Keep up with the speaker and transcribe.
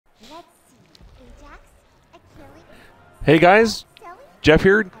Hey guys, Jeff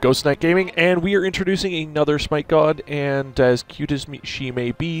here, Ghost Knight Gaming, and we are introducing another Smite God, and as cute as she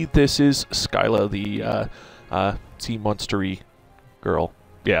may be, this is Scylla, the sea monstery girl.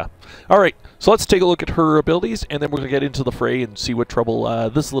 Yeah. Alright, so let's take a look at her abilities, and then we're going to get into the fray and see what trouble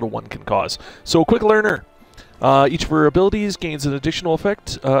this little one can cause. So, quick learner. Each of her abilities gains an additional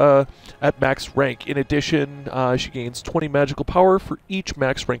effect at max rank. In addition, she gains 20 magical power for each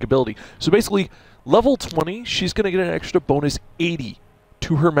max rank ability. So basically, level 20, she's going to get an extra bonus 80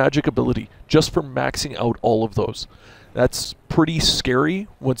 to her magic ability just for maxing out all of those. That's pretty scary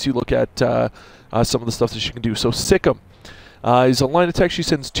once you look at some of the stuff that she can do. So Sick'em is a line attack. She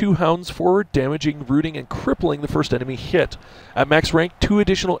sends 2 hounds forward, damaging, rooting, and crippling the first enemy hit. At max rank, 2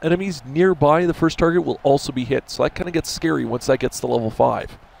 additional enemies nearby the first target will also be hit. So that kind of gets scary once that gets to level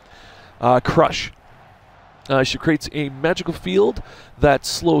 5. Crush. She creates a magical field that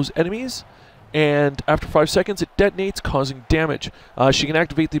slows enemies, and after 5 seconds it detonates, causing damage. She can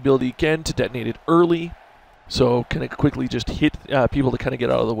activate the ability again to detonate it early, so kind of quickly just hit people to kind of get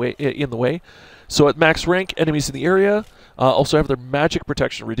out of the way, in the way. So at max rank, enemies in the area also have their magic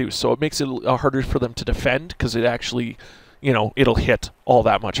protection reduced, so it makes it harder for them to defend, because it actually, you know, it'll hit all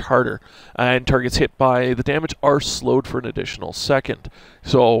that much harder. And targets hit by the damage are slowed for an additional second.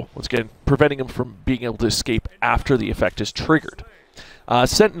 So, once again, preventing them from being able to escape after the effect is triggered.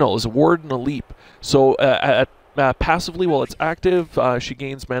 Sentinel is a ward and a leap. So, passively, while it's active, she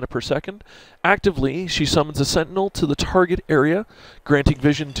gains mana per second. Actively, she summons a sentinel to the target area, granting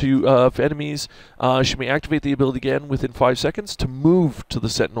vision to of enemies. She may activate the ability again within 5 seconds to move to the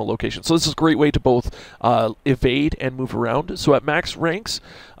sentinel location. So this is a great way to both evade and move around. So at max ranks,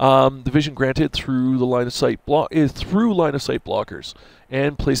 the vision granted through the line of sight blockers,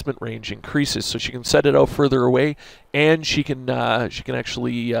 and placement range increases. So she can set it out further away, and she can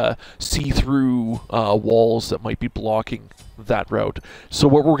actually see through walls that might be blocking that route. So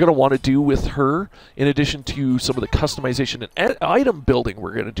what we're going to want to do with her, in addition to some of the customization and item building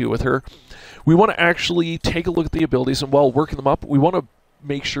we're going to do with her, we want to actually take a look at the abilities, and while working them up, we want to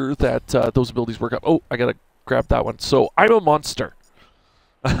make sure that those abilities work up. Oh, I got to grab that one. So I'm a monster.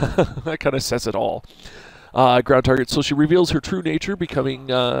 That kind of says it all. Ground target. So she reveals her true nature, becoming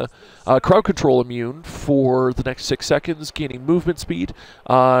crowd control immune for the next 6 seconds, gaining movement speed.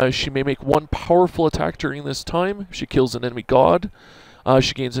 She may make 1 powerful attack during this time. She kills an enemy god.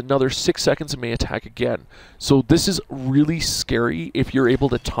 She gains another 6 seconds and may attack again. So this is really scary. If you're able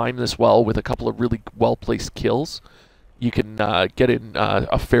to time this well with a couple of really well-placed kills, you can get in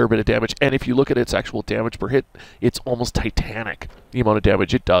a fair bit of damage. And if you look at its actual damage per hit, it's almost titanic, the amount of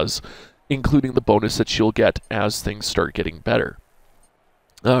damage it does, including the bonus that she'll get as things start getting better.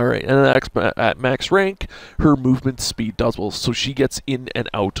 Alright, and at max rank, her movement speed doubles, so she gets in and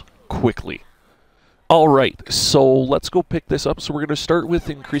out quickly. Alright, so let's go pick this up. So we're going to start with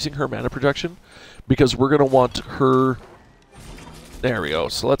increasing her mana protection, because we're going to want her... There we go.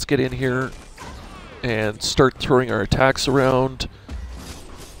 So let's get in here and start throwing our attacks around.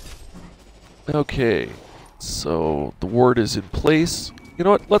 Okay, so the ward is in place. You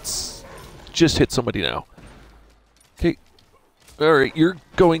know what, let's just hit somebody now. Okay. Alright, you're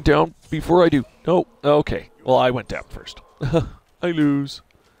going down before I do. No. Okay. Well, I went down first. I lose.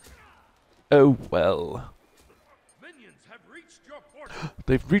 Oh, well. Minions have reached your portal.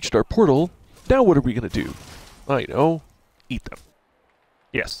 They've reached our portal. Now what are we going to do? I know. Eat them.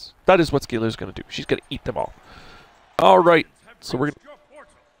 Yes. That is what Scylla's going to do. She's going to eat them all. Alright. So we're going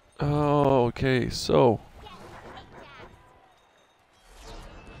to... Oh, okay. So...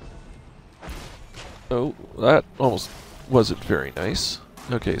 Oh, that almost wasn't very nice.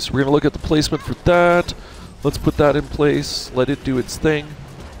 Okay, so we're going to look at the placement for that. Let's put that in place. Let it do its thing.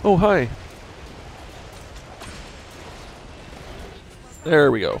 Oh, hi. There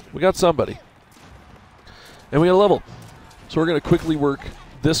we go. We got somebody. And we got a level. So we're going to quickly work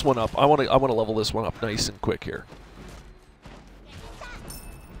this one up. I want to level this one up nice and quick here.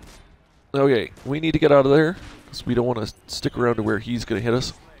 Okay, we need to get out of there, because we don't want to stick around to where he's going to hit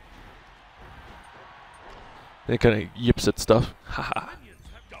us. It kind of yips at stuff. Haha.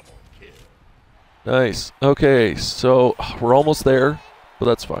 Nice. Okay, so we're almost there, but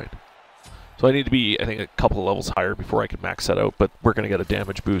that's fine. So I need to be, I think, a couple of levels higher before I can max that out, but we're going to get a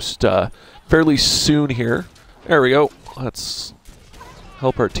damage boost fairly soon here. There we go. Let's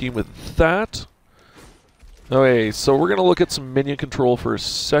help our team with that. Okay, so we're going to look at some minion control for a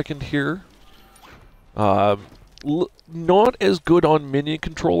second here. Not as good on minion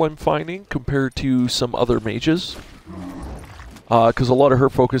control, I'm finding, compared to some other mages. Because a lot of her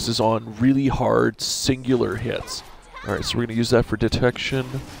focus is on really hard, singular hits. Alright, so we're going to use that for detection.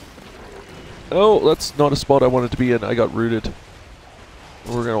 Oh, that's not a spot I wanted to be in. I got rooted.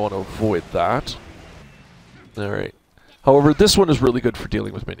 We're going to want to avoid that. Alright. However, this one is really good for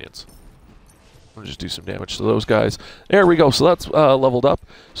dealing with minions. I'll just do some damage to those guys. There we go. So that's leveled up.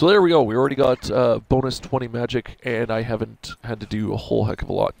 So there we go. We already got bonus 20 magic, and I haven't had to do a whole heck of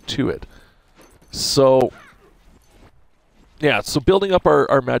a lot to it. So, yeah. So building up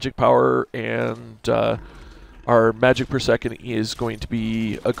our magic power and our magic per second is going to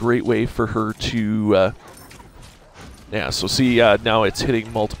be a great way for her to... yeah, so see, now it's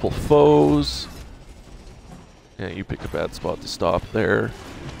hitting multiple foes. Yeah, you picked a bad spot to stop there.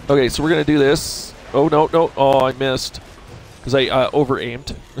 Okay, so we're going to do this. Oh, no, no. Oh, I missed. Because I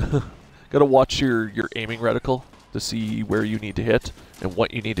over-aimed. Got to watch your aiming reticle to see where you need to hit and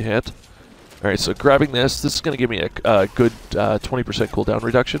what you need to hit. Alright, so grabbing this is going to give me a good 20% cooldown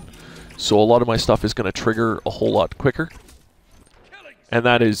reduction. So a lot of my stuff is going to trigger a whole lot quicker. And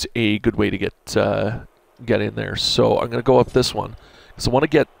that is a good way to get in there. So I'm going to go up this one. So I want to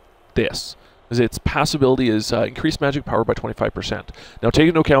get this. Its passive ability is increased magic power by 25%. Now, take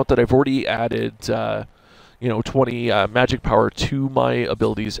into account that I've already added, 20 magic power to my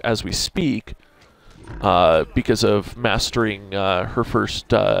abilities as we speak, because of mastering her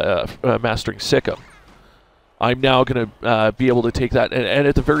first mastering Scylla. I'm now going to be able to take that, and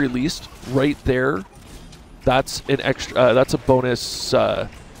at the very least, right there, that's an extra. That's a bonus 5.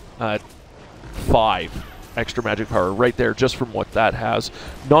 Extra magic power right there just from what that has,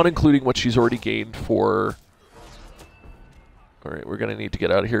 not including what she's already gained for... Alright, we're going to need to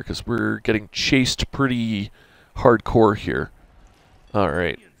get out of here because we're getting chased pretty hardcore here.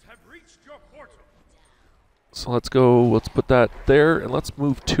 Alright. So let's go, let's put that there and let's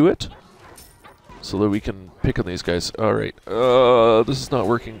move to it so that we can pick on these guys. Alright, this is not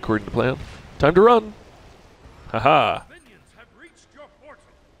working according to plan. Time to run! Haha!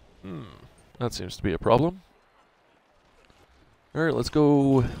 That seems to be a problem. Alright, let's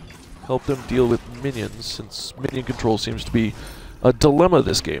go help them deal with minions, since minion control seems to be a dilemma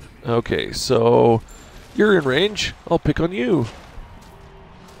this game. Okay, so you're in range. I'll pick on you.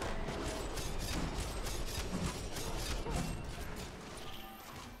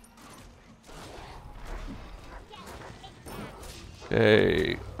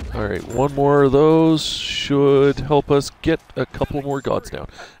 Okay. Alright, one more of those should help us get a couple more gods down.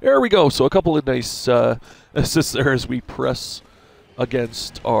 There we go. So a couple of nice assists there as we press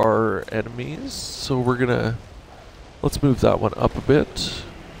against our enemies. So we're gonna... Let's move that one up a bit.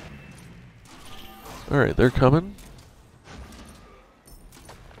 Alright, they're coming.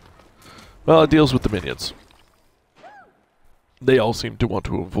 Well, it deals with the minions. They all seem to want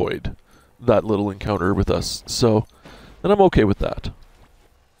to avoid that little encounter with us. So, and I'm okay with that.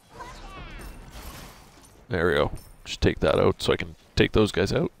 There we go. Just take that out so I can take those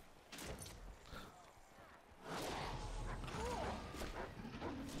guys out.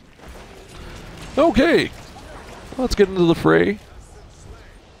 Okay. Let's get into the fray.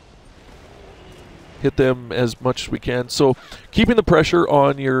 Hit them as much as we can. So keeping the pressure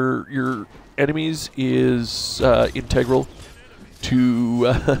on your enemies is integral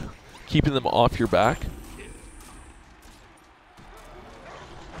to keeping them off your back.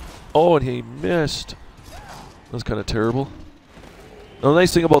 Oh, and he missed. That was kind of terrible. Now, the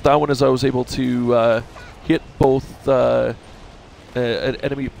nice thing about that one is I was able to hit both an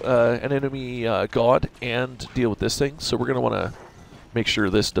enemy god and deal with this thing. So we're going to want to make sure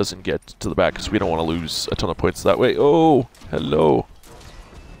this doesn't get to the back because we don't want to lose a ton of points that way. Oh, hello.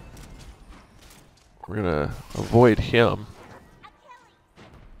 We're going to avoid him.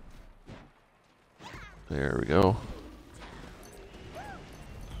 There we go.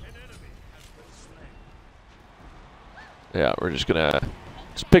 Yeah, we're just gonna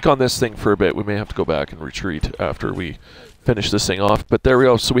pick on this thing for a bit. We may have to go back and retreat after we finish this thing off. But there we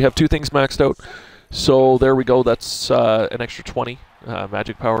go. So we have 2 things maxed out. So there we go. That's an extra 20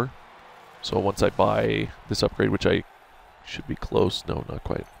 magic power. So once I buy this upgrade, which I should be close. No, not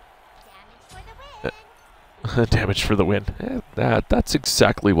quite. Damage for the win. That's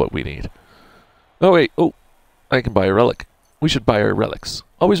exactly what we need. Oh, wait. Oh, I can buy a relic. We should buy our relics.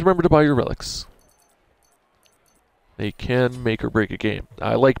 Always remember to buy your relics. They can make or break a game.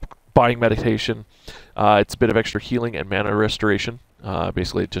 I like buying meditation. It's a bit of extra healing and mana restoration.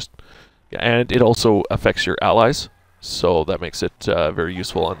 Basically, and it also affects your allies, so that makes it very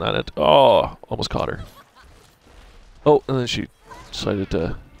useful on that end. Oh, almost caught her. Oh, and then she decided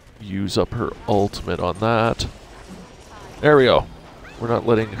to use up her ultimate on that. There we go. We're not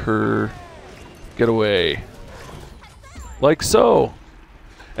letting her get away. Like so.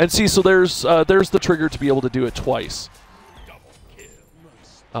 And see, so there's the trigger to be able to do it twice.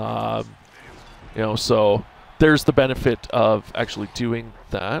 You know, so there's the benefit of actually doing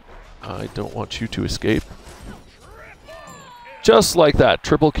that. I don't want you to escape. Just like that,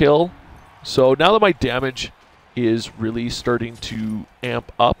 triple kill. So now that my damage is really starting to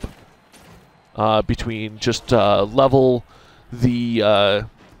amp up between just level, the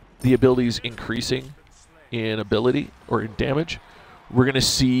abilities increasing in ability or in damage, we're gonna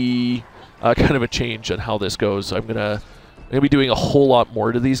see kind of a change on how this goes. I'm gonna be doing a whole lot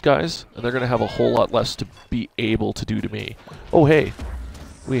more to these guys, and they're gonna have a whole lot less to be able to do to me. Oh hey,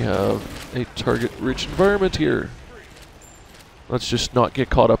 we have a target-rich environment here. Let's just not get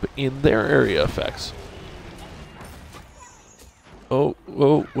caught up in their area effects. Oh,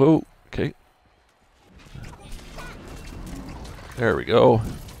 whoa, whoa, okay. There we go.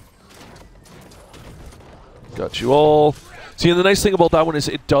 Got you all. See, and the nice thing about that one is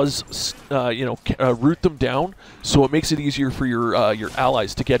it does, you know, root them down, so it makes it easier for your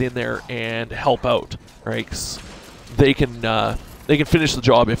allies to get in there and help out, right? 'Cause they can finish the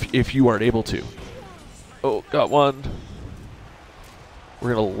job if you aren't able to. Oh, got one.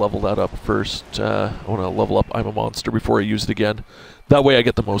 We're gonna level that up first. I want to level up I'm a Monster before I use it again. That way I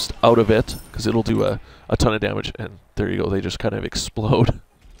get the most out of it, because it'll do a ton of damage. And there you go, they just kind of explode.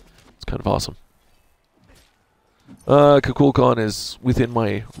 It's kind of awesome. Kukulkan is within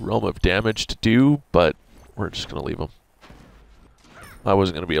my realm of damage to do, but we're just gonna leave him. I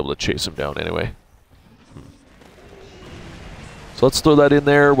wasn't gonna be able to chase him down anyway. So let's throw that in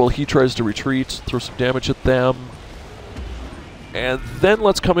there while he tries to retreat, throw some damage at them. And then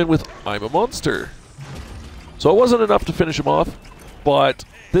let's come in with I'm a Monster. So it wasn't enough to finish him off, but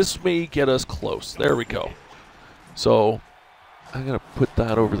this may get us close. There we go. So I'm going to put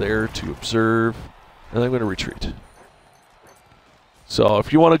that over there to observe, and I'm going to retreat. So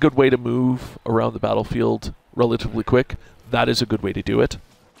if you want a good way to move around the battlefield relatively quick, that is a good way to do it.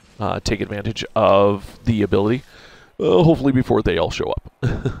 Take advantage of the ability, hopefully before they all show up.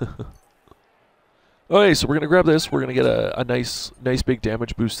 Okay, so we're going to grab this. We're going to get a nice big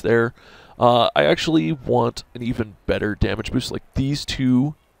damage boost there. I actually want an even better damage boost. Like these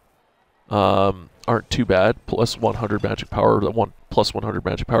two aren't too bad. Plus 100 magic power, plus 100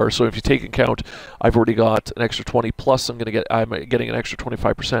 magic power. So if you take account, I've already got an extra 20. Plus I'm getting an extra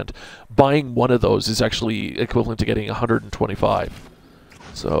 25%. Buying one of those is actually equivalent to getting 125.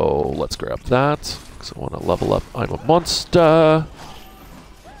 So let's grab that, because I want to level up I'm a Monster.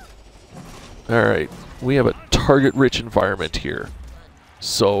 Alright, we have a target-rich environment here.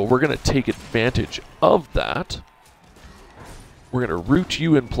 So we're going to take advantage of that. We're going to root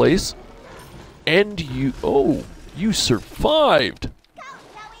you in place. And you... Oh, you survived!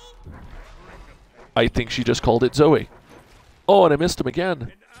 I think she just called it Zoe. Oh, and I missed him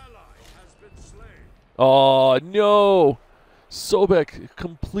again. Oh, no! Sobek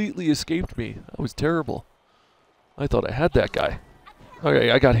completely escaped me. That was terrible. I thought I had that guy.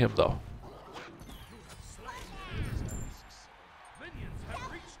 Okay, I got him, though.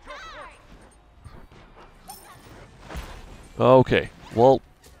 Okay, well,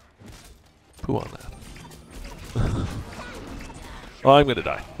 poo on that. Oh, I'm gonna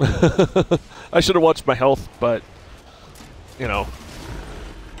die. I should have watched my health, but, you know.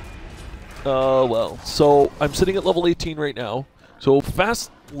 Well, so I'm sitting at level 18 right now. So fast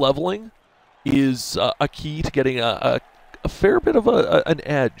leveling is a key to getting a fair bit of an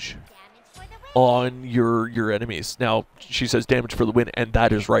edge on your enemies. Now, she says damage for the win, and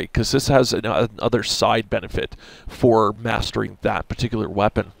that is right, because this has another side benefit for mastering that particular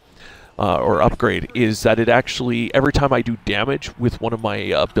weapon or upgrade, is that it actually, every time I do damage with one of my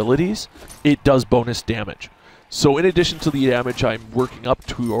abilities, it does bonus damage. So in addition to the damage I'm working up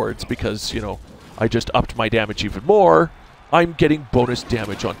towards, because, you know, I just upped my damage even more, I'm getting bonus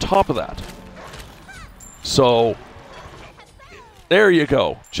damage on top of that. So there you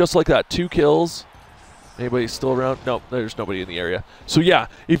go. Just like that. 2 kills. Anybody still around? No, there's nobody in the area. So yeah,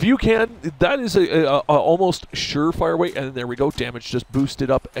 if you can, that is a almost surefire way. And there we go. Damage just boosted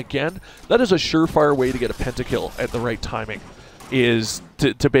up again. That is a surefire way to get a pentakill at the right timing. Is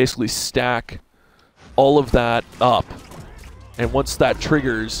to basically stack all of that up. And once that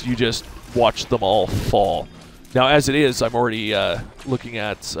triggers, you just watch them all fall. Now, as it is, I'm already looking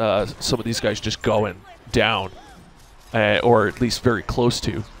at some of these guys just going down. Or at least very close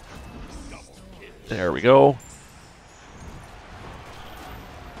to. There we go.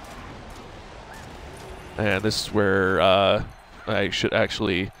 And this is where I should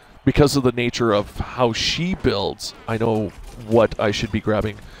actually, because of the nature of how she builds, I know what I should be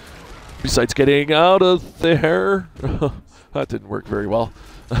grabbing. Besides getting out of there. That didn't work very well.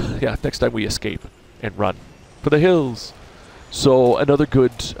 Yeah, next time we escape and run for the hills. So another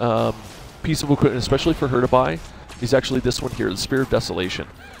good piece of equipment, especially for her to buy, is actually this one here, the Spear of Desolation.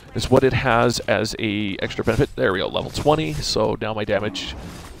 Is what it has as a extra benefit. There we go, level 20, so now my damage,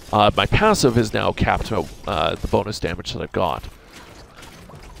 my passive is now capped to the bonus damage that I've got.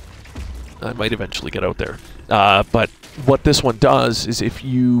 I might eventually get out there. But what this one does is if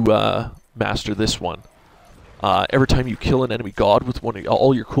you master this one, every time you kill an enemy god with one,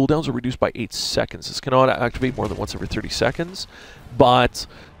 all your cooldowns are reduced by 8 seconds. This cannot activate more than once every 30 seconds, but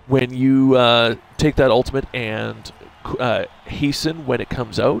when you take that ultimate and hasten when it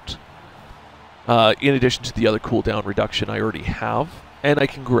comes out, in addition to the other cooldown reduction I already have, and I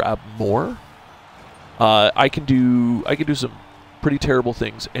can grab more, I can do some pretty terrible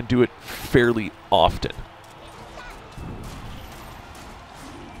things and do it fairly often.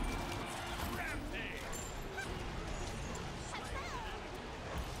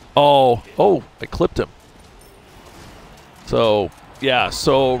 Oh, I clipped him. So, yeah,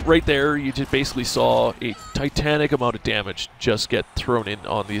 so right there you just basically saw a titanic amount of damage just get thrown in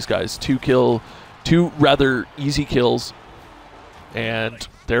on these guys. Two rather easy kills, and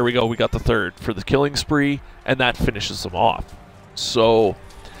there we go, we got the third for the killing spree, and that finishes them off. So,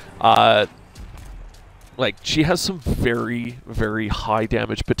 like, she has some very, very high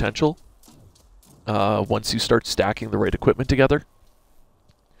damage potential once you start stacking the right equipment together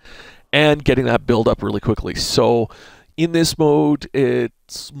and getting that build up really quickly. So in this mode,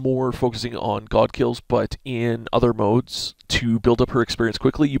 it's more focusing on god kills, but in other modes, to build up her experience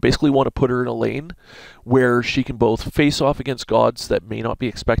quickly, you basically want to put her in a lane where she can both face off against gods that may not be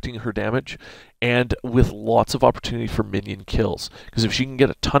expecting her damage, and with lots of opportunity for minion kills. Because if she can get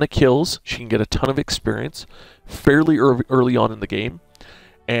a ton of kills, she can get a ton of experience fairly early on in the game,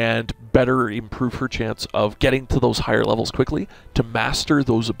 and better improve her chance of getting to those higher levels quickly, to master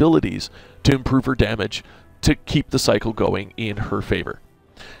those abilities, to improve her damage, to keep the cycle going in her favor.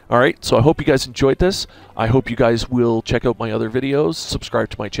 Alright, so I hope you guys enjoyed this. I hope you guys will check out my other videos, subscribe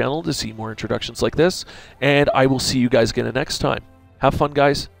to my channel to see more introductions like this, and I will see you guys again next time. Have fun,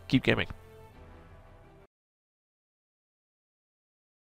 guys. Keep gaming.